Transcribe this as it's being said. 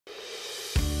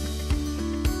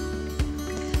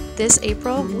This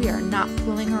April, we are not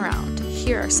fooling around.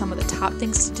 Here are some of the top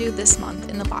things to do this month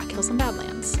in the Black Hills and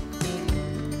Badlands.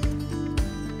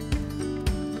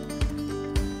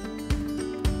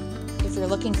 If you're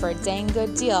looking for a dang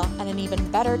good deal and an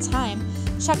even better time,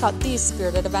 check out these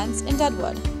spirited events in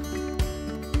Deadwood.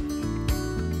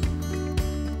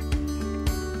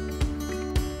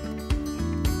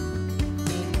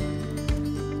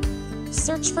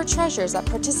 Search for treasures at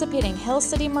participating Hill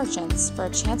City merchants for a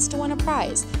chance to win a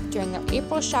prize during their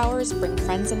April Showers Bring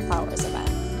Friends and Flowers event.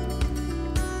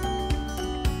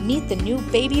 Meet the new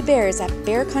baby bears at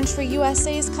Bear Country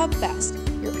USA's Cub Fest,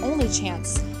 your only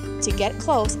chance to get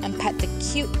close and pet the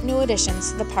cute new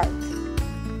additions to the park.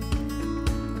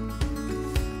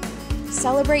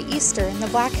 Celebrate Easter in the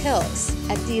Black Hills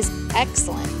at these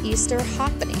excellent Easter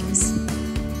happenings.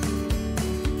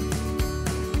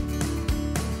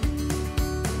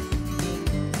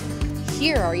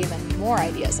 Here are even more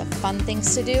ideas of fun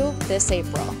things to do this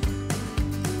April.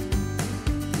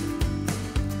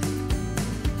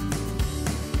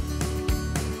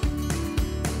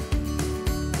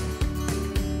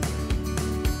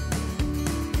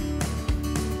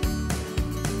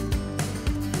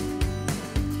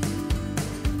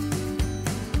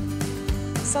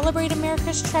 Celebrate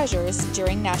America's treasures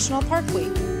during National Park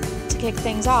Week. To kick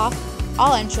things off,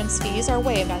 all entrance fees are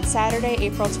waived on Saturday,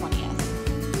 April 20th.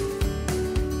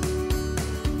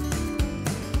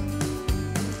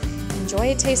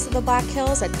 Enjoy a taste of the Black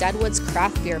Hills at Deadwood's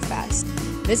Craft Beer Fest.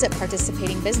 Visit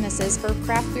participating businesses for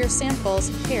craft beer samples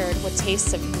paired with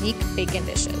tastes of unique bacon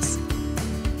dishes.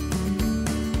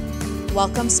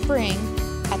 Welcome spring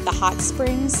at the Hot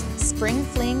Springs Spring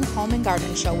Fling Home and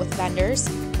Garden Show with vendors,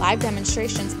 live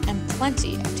demonstrations, and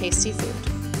plenty of tasty food.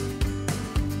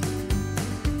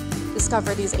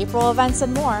 Discover these April events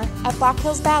and more at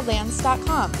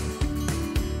blackhillsbadlands.com.